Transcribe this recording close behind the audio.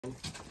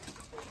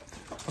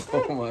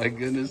Oh my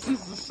goodness,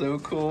 this is so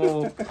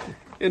cool.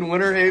 In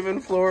Winter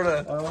Haven,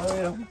 Florida.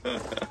 Oh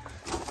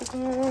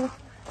yeah.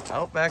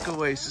 Outback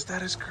Oasis,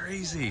 that is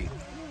crazy. Look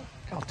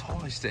how tall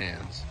he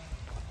stands.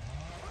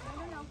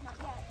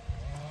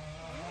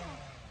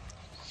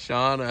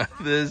 Shauna,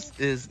 this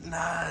is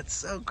nuts,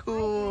 so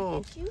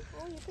cool.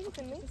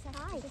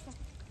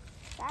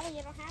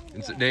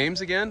 Is it names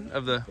again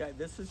of the? Yeah,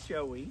 this is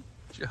Joey.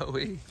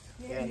 Joey.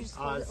 Yeah, you just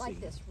hold it like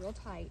this, real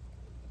tight,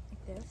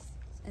 like this,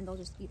 and they'll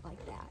just eat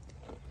like that.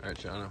 All right,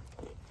 Shauna,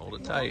 hold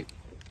it tight.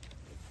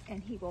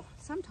 And he will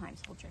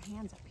sometimes hold your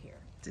hands up here.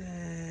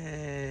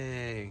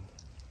 Dang.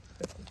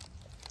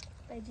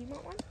 Wait, do you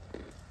want one?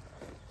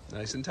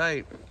 Nice and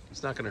tight.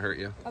 It's not going to hurt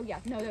you. Oh yeah,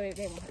 no, they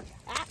won't hurt you.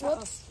 Ah,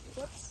 whoops,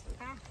 whoops.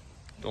 Ah.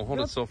 Don't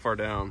hold it so far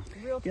down.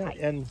 Real tight.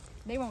 Yeah, and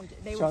they won't.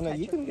 They Shauna, won't.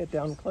 you can get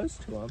down close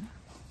to them.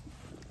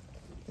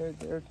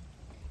 They're.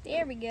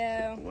 There we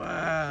go.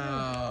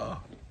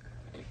 Wow.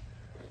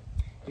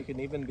 You can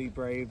even be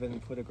brave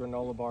and put a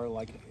granola bar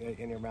like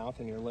in your mouth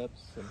and your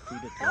lips and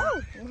feed it to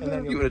Oh. them. And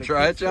then You want to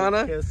try it,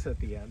 Shauna? Kiss at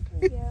the end.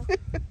 Yeah.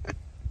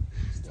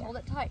 Just hold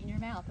it tight in your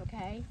mouth,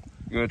 okay?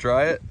 You want to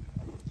try it?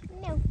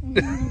 No.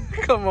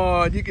 Come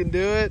on, you can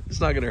do it.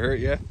 It's not going to hurt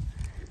you.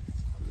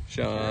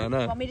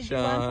 Shauna. Want me to do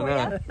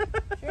Shauna. one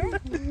for you? Sure.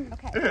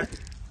 Okay.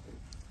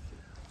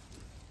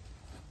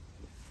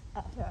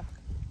 Here.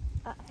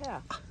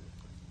 Here.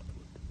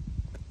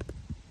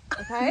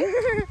 Okay.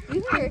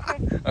 You here.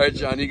 All right,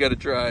 Sean, you got to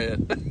try it.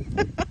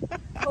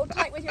 Hold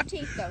tight with your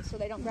teeth though, so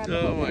they don't grab.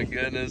 Oh my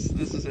goodness,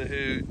 this is a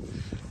hoot.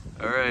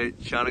 All right,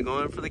 Shauna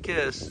going for the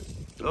kiss.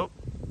 Oh.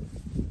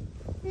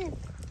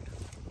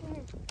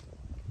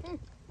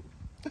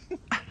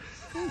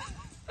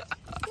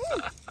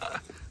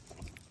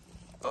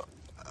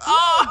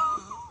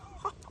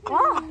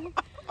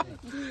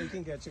 You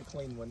can get you a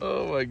clean one.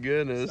 Oh my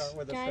goodness. Start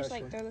with a Can I just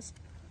fresh like one. throw this?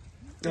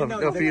 No,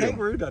 the feed him.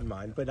 kangaroo doesn't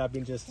mind, but I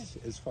mean just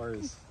as far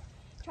as.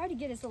 Try to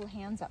get his little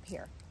hands up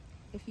here.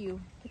 If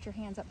you put your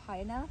hands up high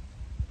enough,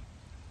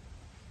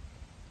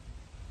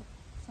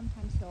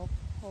 sometimes he'll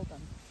hold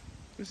them.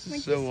 This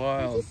is so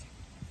wild.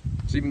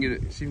 See if you can get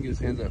it. See if you can get his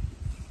hands up.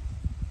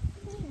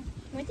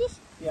 Want this?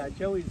 Yeah,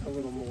 Joey's a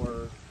little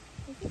more.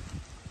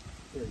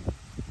 Here.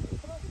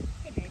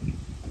 Hey, baby.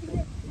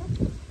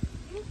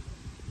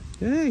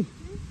 Hey.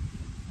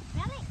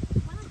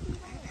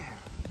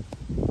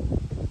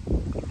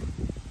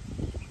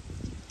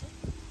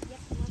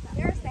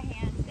 There's the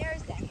hand.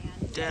 There's the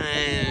hand.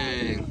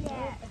 Dang.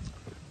 Yeah.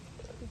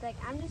 He's like,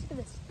 I'm just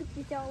gonna scoop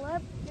this all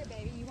up. Here,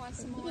 baby. You want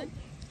some more? All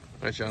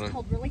right, Shauna.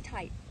 Hold really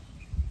tight.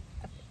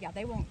 Yeah,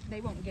 they won't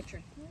get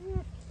your.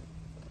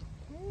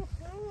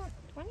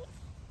 20?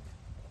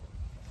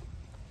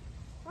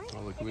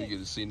 Oh, look what you get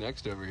to see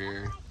next over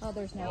here. Oh,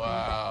 there's no.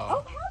 Wow.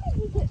 Oh, how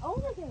did he get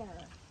over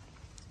there?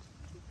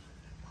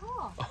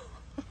 Paul.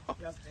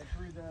 Yep, and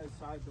through the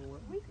side door.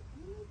 We need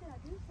to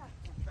do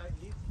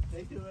something.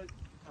 They do it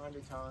time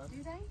to time.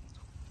 Do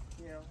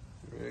they? You know.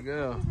 There you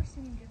go. I've never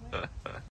seen him do it.